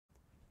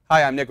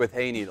Hi, I'm Nick with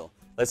Hayneedle.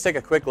 Let's take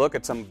a quick look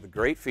at some of the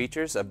great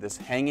features of this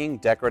hanging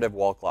decorative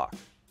wall clock.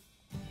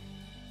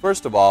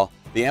 First of all,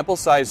 the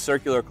ample-sized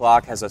circular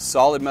clock has a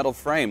solid metal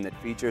frame that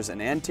features an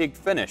antique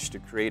finish to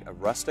create a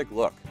rustic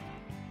look.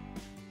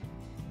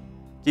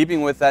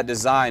 Keeping with that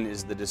design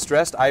is the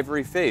distressed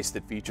ivory face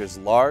that features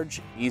large,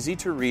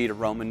 easy-to-read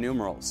Roman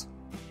numerals.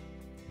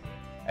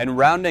 And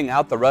rounding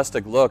out the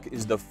rustic look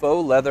is the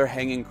faux leather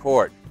hanging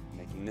cord,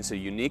 making this a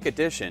unique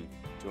addition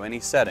to any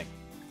setting.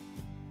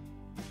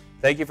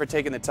 Thank you for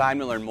taking the time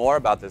to learn more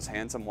about this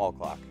handsome wall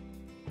clock.